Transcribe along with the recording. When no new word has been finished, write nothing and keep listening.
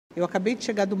Eu acabei de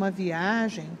chegar de uma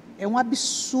viagem, é um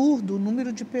absurdo o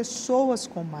número de pessoas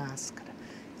com máscara.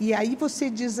 E aí você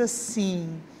diz assim,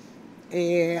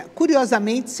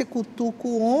 curiosamente você cutuca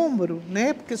o ombro,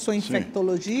 né? Porque sou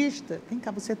infectologista. Vem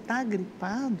cá, você está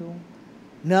gripado?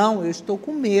 Não, eu estou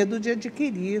com medo de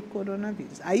adquirir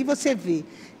coronavírus. Aí você vê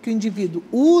que o indivíduo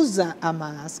usa a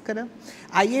máscara,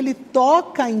 aí ele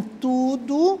toca em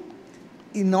tudo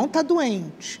e não está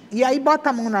doente. E aí bota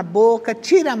a mão na boca,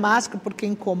 tira a máscara porque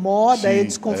incomoda, é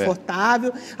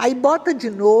desconfortável, aí bota de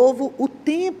novo. O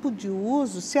tempo de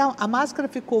uso, se a máscara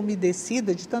ficou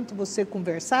umedecida de tanto você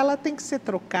conversar, ela tem que ser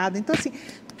trocada. Então, assim,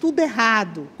 tudo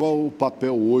errado. Qual o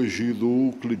papel hoje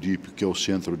do CLIDIP, que é o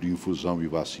Centro de Infusão e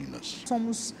Vacinas?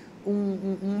 Somos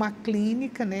uma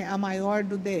clínica, né, a maior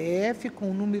do DF,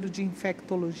 com o número de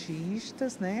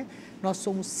infectologistas, né? Nós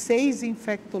somos 6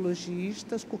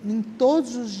 infectologistas, em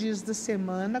todos os dias da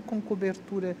semana, com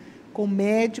cobertura com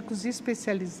médicos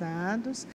especializados.